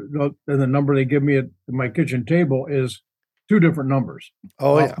the number they give me at my kitchen table is two different numbers.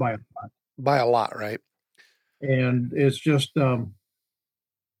 Oh, yeah. By a lot. By a lot, right? And it's just,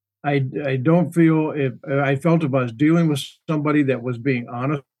 I don't feel, I felt if I was dealing with somebody that was being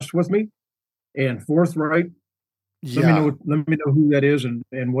honest with me and forthright. Yeah. Let me know who that is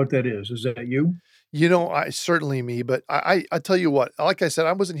and what that is. Is that you? Certainly me, but I tell you what, like I said,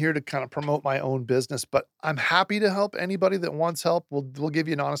 I wasn't here to kind of promote my own business, but I'm happy to help anybody that wants help. We'll give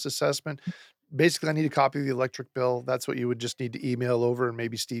you an honest assessment. Basically, I need a copy of the electric bill. That's what you would just need to email over, and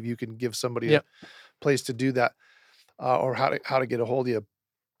maybe Steve, you can give somebody a place to do that, or how to get a hold of you.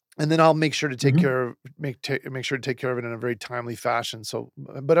 And then I'll make sure to take care of make sure to take care of it in a very timely fashion. So,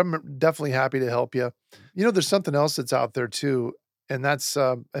 but I'm definitely happy to help you. There's something else that's out there too, and that's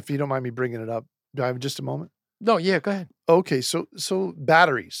if you don't mind me bringing it up. Do I have just a moment? No, yeah, go ahead. Okay, so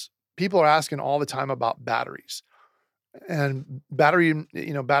batteries. People are asking all the time about batteries, and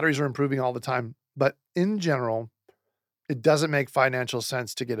batteries are improving all the time. But in general, it doesn't make financial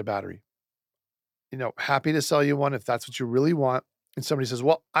sense to get a battery. Happy to sell you one if that's what you really want. And somebody says,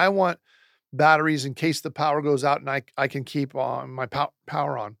 well, I want batteries in case the power goes out and I can keep my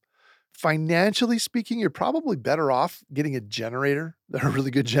power on. Financially speaking, you're probably better off getting a generator, a really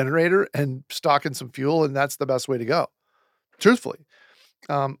good generator, and stocking some fuel, and that's the best way to go, truthfully.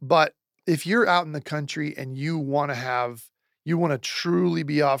 But if you're out in the country and you want to truly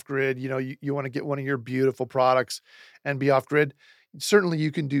be off grid, you want to get one of your beautiful products and be off grid, certainly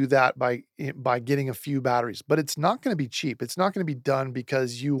you can do that by getting a few batteries, but it's not going to be cheap. It's not going to be done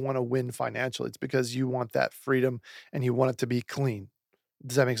because you want to win financially. It's because you want that freedom and you want it to be clean.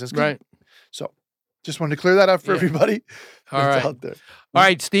 Does that make sense? Right. So just wanted to clear that up for everybody. All right. Out there. All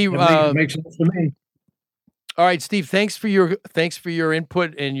right, Steve. Makes sense to me. All right, Steve, thanks for your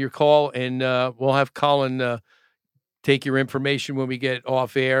input and your call. And we'll have Colin take your information when we get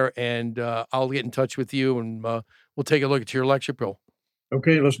off air, and I'll get in touch with you, and we'll take a look at your electric bill.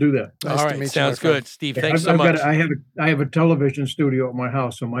 Okay, let's do that. All right, sounds good. Steve, thanks so much. I have a television studio at my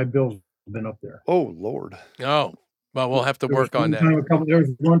house, so my bill's been up there. Oh, Lord. Oh, well, we'll have to work on that. There was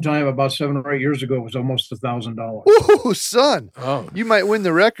one time about 7 or 8 years ago, it was almost $1,000. Ooh, son. Oh, you might win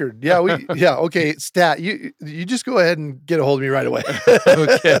the record. Yeah, okay, Stat, you just go ahead and get a hold of me right away.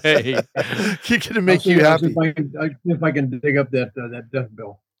 Okay. You're going to make you happy. If I can dig up that death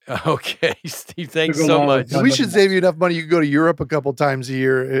bill. Okay, Steve, thanks so much. We should save you enough money. You can go to Europe a couple times a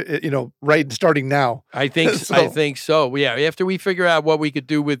year, right starting now. I think so. Yeah, after we figure out what we could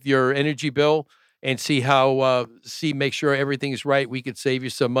do with your energy bill and make sure everything is right, we could save you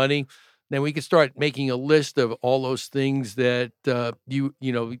some money. Then we could start making a list of all those things that you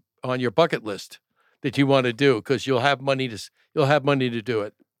on your bucket list that you want to do, because you'll have money to do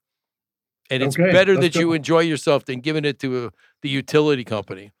it. And it's better that you enjoy yourself than giving it to the utility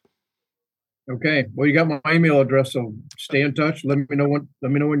company. Okay. Well, you got my email address, so stay in touch. Let me know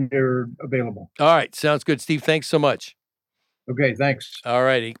when you're available. All right. Sounds good, Steve. Thanks so much. Okay. Thanks. All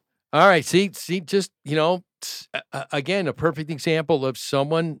righty. All right. See, just, again, a perfect example of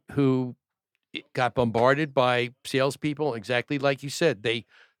someone who got bombarded by salespeople, exactly like you said.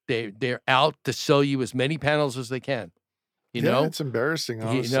 They're out to sell you as many panels as they can. It's embarrassing,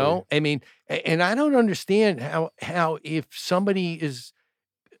 honestly. I mean, and I don't understand how if somebody is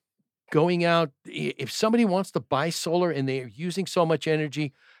going out, if somebody wants to buy solar and they're using so much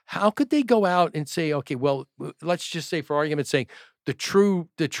energy, how could they go out and say, okay, well, let's just say for argument's sake, the true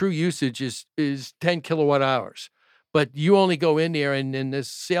usage is 10 kilowatt hours. But you only go in there and then the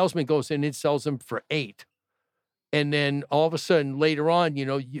salesman goes in and sells them for 8. And then all of a sudden later on,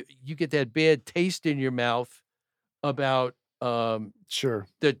 you get that bad taste in your mouth about Sure.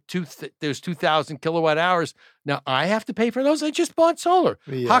 there's 2,000 kilowatt hours. Now I have to pay for those. I just bought solar.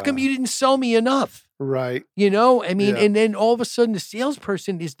 How come Yeah. you didn't sell me enough? Right. I mean, Yeah. and then all of a sudden the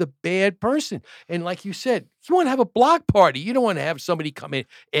salesperson is the bad person. And like you said, you want to have a block party. You don't want to have somebody come in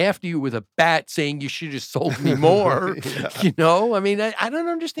after you with a bat saying you should have sold me more. Yeah. I mean, I don't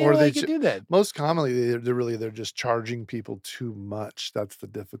understand Or how they they could do that. Most commonly, they're just charging people too much. That's the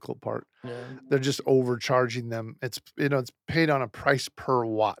difficult part. Yeah. They're just overcharging them. It's paid on a price per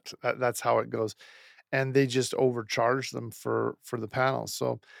watt. That's how it goes, and they just overcharge them for the panels.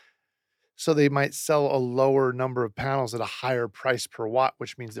 So they might sell a lower number of panels at a higher price per watt,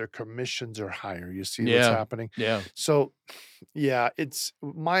 which means their commissions are higher. You see what's Yeah. happening? Yeah. So, yeah, it's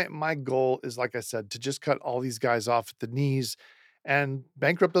my goal is, like I said, to just cut all these guys off at the knees and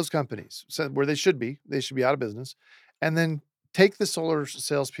bankrupt those companies. So where they should be out of business, and then take the solar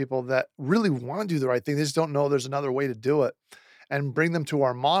salespeople that really want to do the right thing. They just don't know there's another way to do it, and bring them to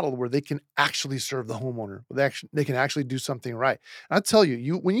our model where they can actually serve the homeowner. They can actually do something right. And I'll tell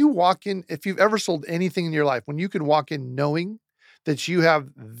you, when you walk in, if you've ever sold anything in your life, when you can walk in knowing that you have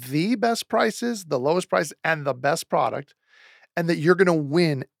the best prices, the lowest price, and the best product, and that you're going to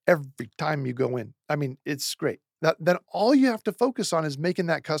win every time you go in. I mean, it's great. Then all you have to focus on is making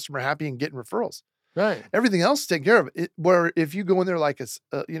that customer happy and getting referrals. Right. Everything else taken care of. Where if you go in there like it's,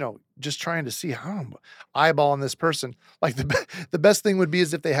 just trying to see how I'm eyeballing this person, like the best thing would be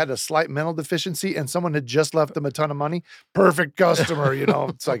is if they had a slight mental deficiency and someone had just left them a ton of money. Perfect customer,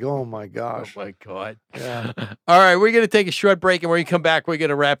 It's like, oh my Oh gosh. my God. Yeah. All right, we're going to take a short break, and when we come back, we're going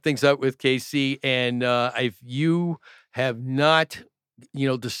to wrap things up with KC. And if you have not,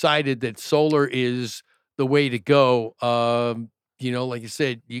 decided that solar is the way to go, like you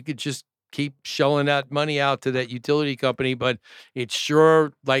said, you could just keep shelling that money out to that utility company. But it's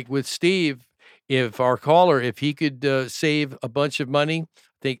sure, like with Steve, if he could save a bunch of money, I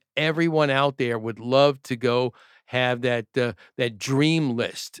think everyone out there would love to go have that dream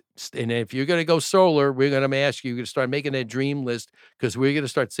list. And if you're going to go solar, we're going to ask you to start making that dream list, because we're going to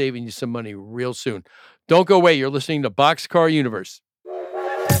start saving you some money real soon. Don't go away. You're listening to Boxcar Universe.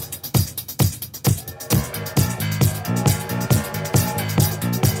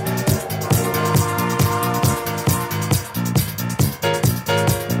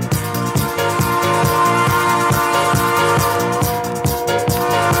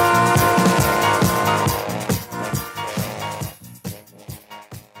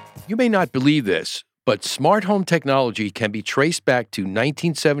 You may not believe this, but smart home technology can be traced back to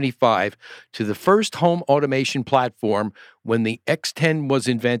 1975 to the first home automation platform when the X10 was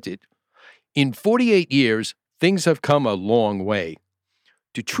invented. In 48 years, things have come a long way.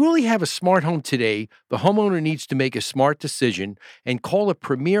 To truly have a smart home today, the homeowner needs to make a smart decision and call a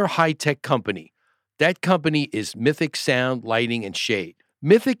premier high-tech company. That company is Mythic Sound, Lighting, and Shade.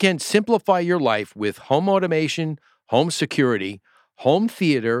 Mythic can simplify your life with home automation, home security, home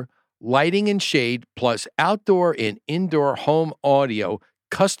theater, lighting and shade, plus outdoor and indoor home audio,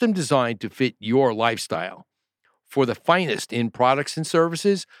 custom designed to fit your lifestyle. For the finest in products and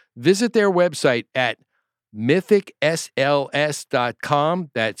services, visit their website at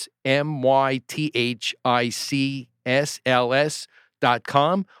mythicsls.com. That's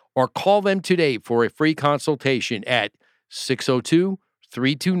mythicsls.com. Or call them today for a free consultation at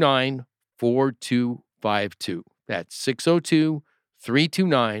 602-329-4252. That's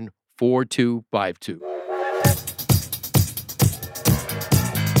 602-329-4252.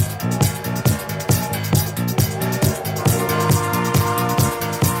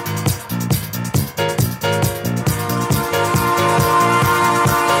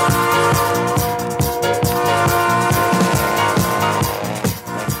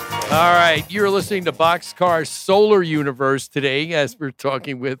 All right, you're listening to Boxcar Solar Universe today, as we're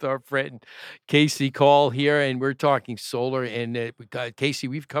talking with our friend Casey Call here, and we're talking solar. And Casey,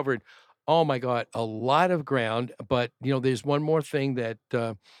 we've covered, oh my God, a lot of ground. But there's one more thing that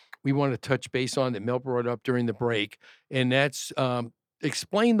we want to touch base on that Mel brought up during the break, and that's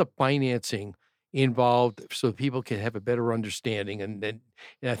explain the financing involved so people can have a better understanding. And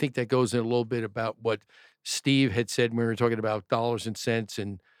I think that goes in a little bit about what Steve had said when we were talking about dollars and cents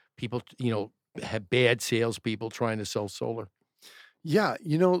and people, have bad salespeople trying to sell solar. Yeah,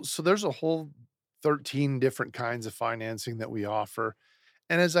 so there's a whole 13 different kinds of financing that we offer.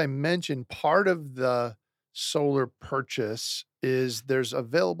 And as I mentioned, part of the solar purchase is there's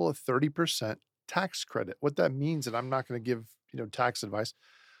available a 30% tax credit. What that means, and I'm not going to give, tax advice,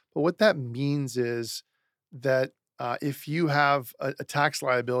 but what that means is that if you have a tax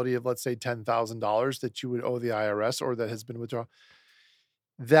liability of, let's say, $10,000 that you would owe the IRS or that has been withdrawn,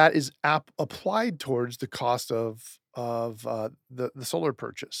 that is applied towards the cost of the solar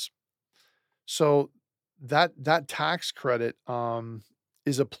purchase. So that tax credit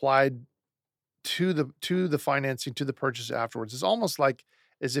is applied to the financing, to the purchase afterwards. It's almost like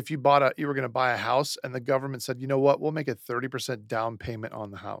as if you were going to buy a house and the government said, you know what, we'll make a 30% down payment on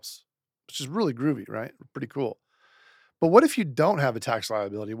the house, which is really groovy, right? Pretty cool. But what if you don't have a tax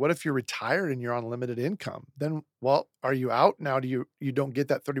liability? What if you're retired and you're on limited income? Then, well, are you out now? You don't get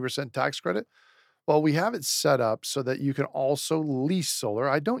that 30% tax credit? Well, we have it set up so that you can also lease solar.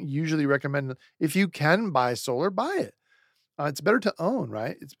 I don't usually recommend, if you can buy solar, buy it. It's better to own,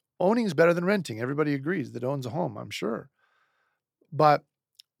 right? Owning is better than renting. Everybody agrees that owns a home, I'm sure. But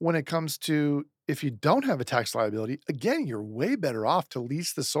when it comes to if you don't have a tax liability, again, you're way better off to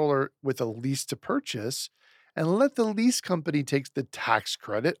lease the solar with a lease to purchase and let the lease company take the tax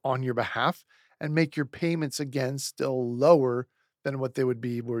credit on your behalf and make your payments again still lower than what they would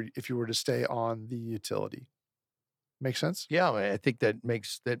be if you were to stay on the utility. Make sense? Yeah, I think that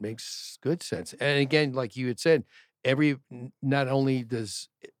makes good sense. And again, like you had said, not only does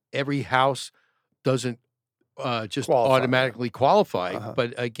every house doesn't just Qualify, yeah. automatically qualify, Uh-huh.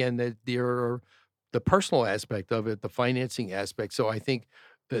 but again, that there are the personal aspect of it, the financing aspect. So I think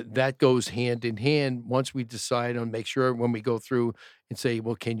that goes hand in hand. Once we decide on, make sure when we go through and say,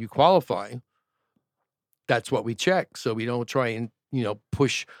 well, can you qualify? That's what we check. So we don't try and,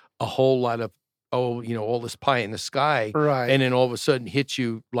 push a whole lot of, all this pie in the sky. Right. And then all of a sudden hit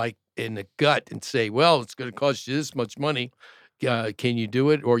you like in the gut and say, well, it's going to cost you this much money. Can you do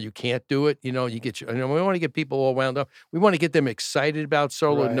it or you can't do it? We want to get people all wound up. We want to get them excited about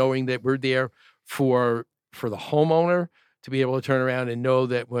solar, Right. knowing that we're there for the homeowner to be able to turn around and know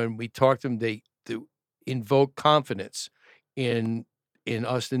that when we talk to them, they invoke confidence in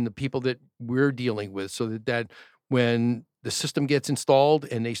us and the people that we're dealing with, so that when the system gets installed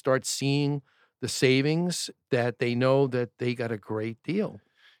and they start seeing the savings, that they know that they got a great deal.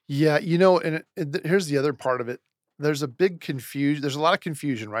 Yeah, and here's the other part of it. There's a big confusion. There's a lot of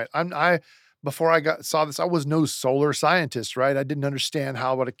confusion, right? Before I saw this, I was no solar scientist, right? I didn't understand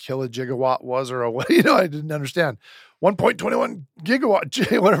what a kilogigawatt was or what, I didn't understand 1.21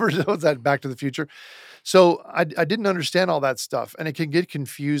 gigawatt, whatever was that, Back to the Future. So I didn't understand all that stuff, and it can get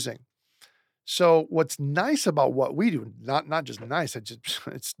confusing. So what's nice about what we do, not just nice,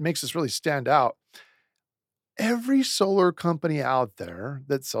 it makes us really stand out. Every solar company out there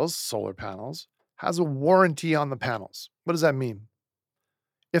that sells solar panels has a warranty on the panels. What does that mean?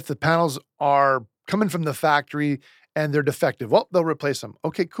 If the panels are coming from the factory and they're defective, well, they'll replace them.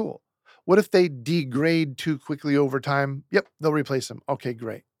 Okay, cool. What if they degrade too quickly over time? Yep, they'll replace them. Okay,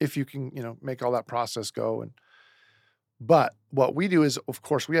 great. If you can, make all that process go. But what we do is, of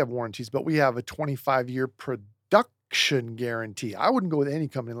course, we have warranties, but we have a 25-year production guarantee. I wouldn't go with any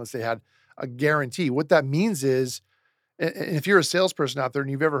company unless they had a guarantee. What that means is, and if you're a salesperson out there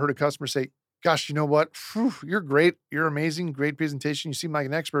and you've ever heard a customer say, gosh, you know what? Whew, you're great. You're amazing. Great presentation. You seem like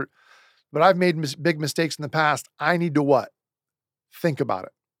an expert, but I've made big mistakes in the past. I need to what? Think about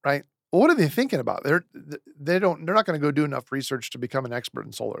it, right? Well, what are they thinking about? They're not going to go do enough research to become an expert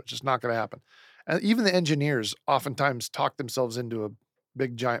in solar. It's just not going to happen. And even the engineers oftentimes talk themselves into a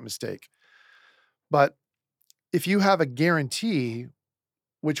big giant mistake. But if you have a guarantee,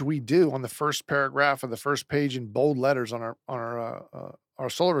 which we do on the first paragraph of the first page in bold letters on our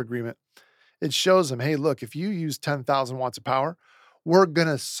solar agreement, it shows them, hey, look, if you use 10,000 watts of power, we're going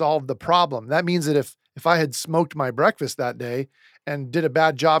to solve the problem. That means that if I had smoked my breakfast that day and did a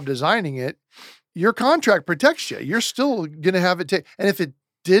bad job designing it, your contract protects you. You're still going to have it take. And if it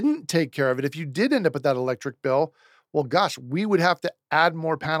didn't take care of it, if you did end up with that electric bill, well, gosh, we would have to add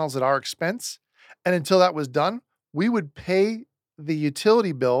more panels at our expense. And until that was done, we would pay the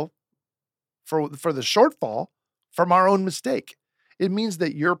utility bill for the shortfall from our own mistake. It means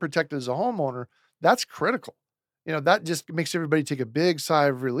that you're protected as a homeowner. That's critical. That just makes everybody take a big sigh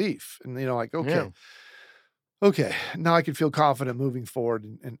of relief. And, okay, now I can feel confident moving forward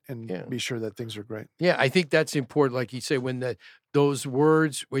and be sure that things are great. Yeah, I think that's important. Like you say, when those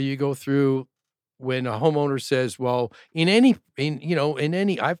words where you go through, when a homeowner says, well, in any,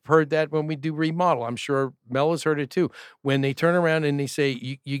 I've heard that when we do remodel, I'm sure Mel has heard it too. When they turn around and they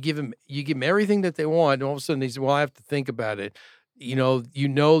say, you give them everything that they want. And all of a sudden they say, well, I have to think about it.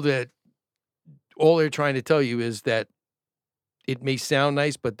 That all they're trying to tell you is that it may sound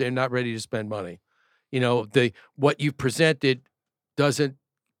nice, but they're not ready to spend money. What you presented doesn't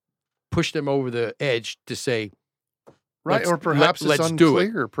push them over the edge to say, right. Or perhaps it's let's do it.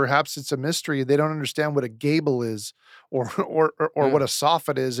 unclear. Perhaps it's a mystery. They don't understand what a gable is or what a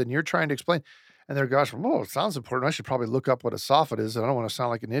soffit is. And you're trying to explain. And they're, gosh, it sounds important. I should probably look up what a soffit is. I don't want to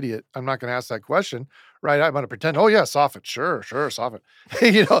sound like an idiot. I'm not going to ask that question, right? I'm going to pretend, oh yeah, soffit. Sure, soffit.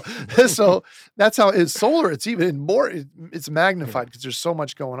 So that's how it's solar. It's even more, it's magnified because there's so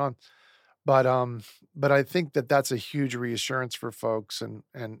much going on. But I think that's a huge reassurance for folks, and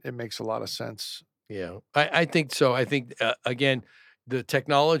it makes a lot of sense. Yeah, I think so. I think, again, the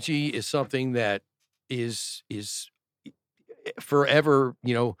technology is something that is forever,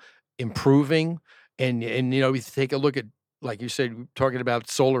 improving. And we take a look at, like you said, talking about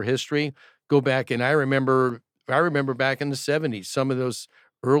solar history, go back. And I remember back in the 70s, some of those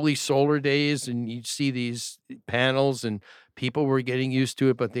early solar days, and you'd see these panels and people were getting used to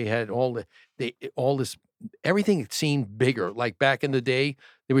it, but they had everything seemed bigger. Like back in the day,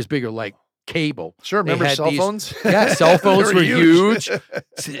 it was bigger, like cable. Sure. Remember cell phones? Yeah. Cell phones were huge.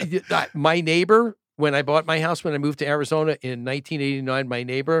 My neighbor, when I bought my house, when I moved to Arizona in 1989, my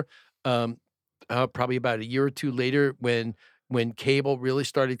neighbor, probably about a year or two later, when cable really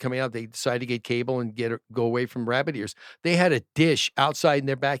started coming out, they decided to get cable and go away from rabbit ears. They had a dish outside in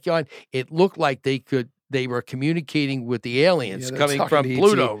their backyard. It looked like they were communicating with the aliens coming from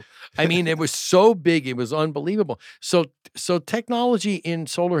Pluto. I mean, it was so big, it was unbelievable. So technology in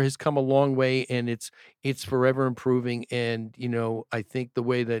solar has come a long way, and it's forever improving. And I think the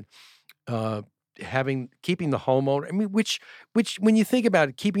way that keeping the homeowner, I mean, which when you think about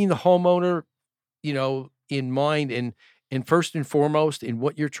it, keeping the homeowner, in mind, and first and foremost in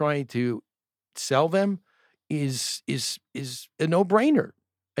what you're trying to sell them is a no-brainer.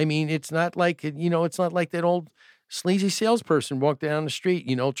 I mean, it's not like, it's not like that old sleazy salesperson walked down the street,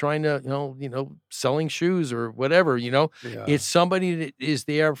 trying to, selling shoes or whatever, Yeah. It's somebody that is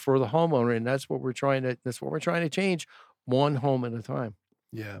there for the homeowner. And that's what we're trying to change, one home at a time.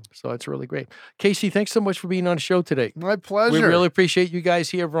 Yeah. So that's really great. Casey, thanks so much for being on the show today. My pleasure. We really appreciate you guys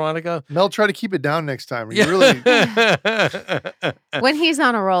here, Veronica. Mel, try to keep it down next time. You really. When he's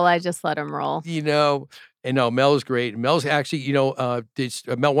on a roll, I just let him roll. And no, Mel is great. Mel's actually, Mel, why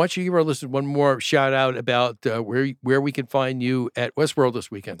don't you give our listeners one more shout out about where we can find you at Westworld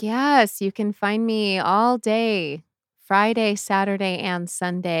this weekend? Yes, you can find me all day, Friday, Saturday, and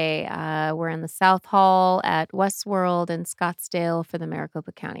Sunday. We're in the South Hall at Westworld in Scottsdale for the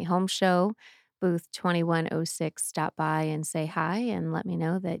Maricopa County Home Show, booth 2106. Stop by and say hi and let me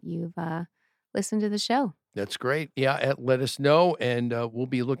know that you've listened to the show. That's great. Yeah, let us know, and we'll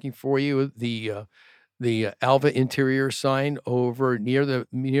be looking for you. The Alva Interior sign over near the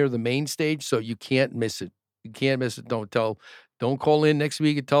main stage, so you can't miss it. You can't miss it. Don't call in next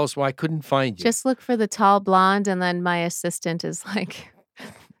week and tell us why I couldn't find you. Just look for the tall blonde, and then my assistant is like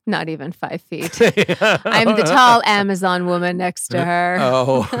not even 5 feet. I'm the tall Amazon woman next to her.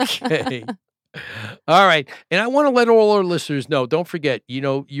 Oh, okay. All right. And I want to let all our listeners know, don't forget, you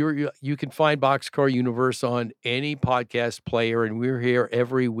can find Boxcar Universe on any podcast player, and we're here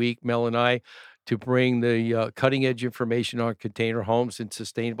every week, Mel and I, to bring the cutting-edge information on container homes and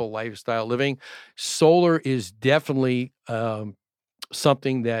sustainable lifestyle living. Solar is definitely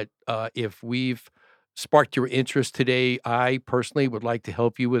something that if we've sparked your interest today, I personally would like to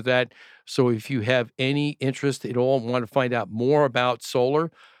help you with that. So if you have any interest at all and want to find out more about solar,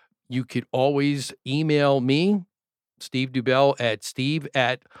 you could always email me, Steve Dubell, at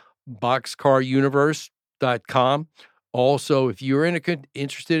steve@boxcaruniverse.com. Also, if you're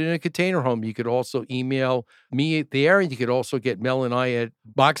interested in a container home, you could also email me there, and you could also get Mel and I at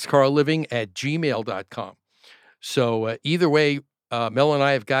boxcarliving@gmail.com. So either way, Mel and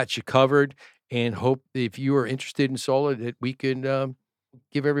I have got you covered, and hope if you are interested in solar that we can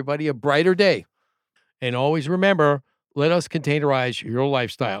give everybody a brighter day. And always remember, let us containerize your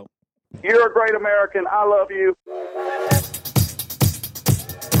lifestyle. You're a great American. I love you.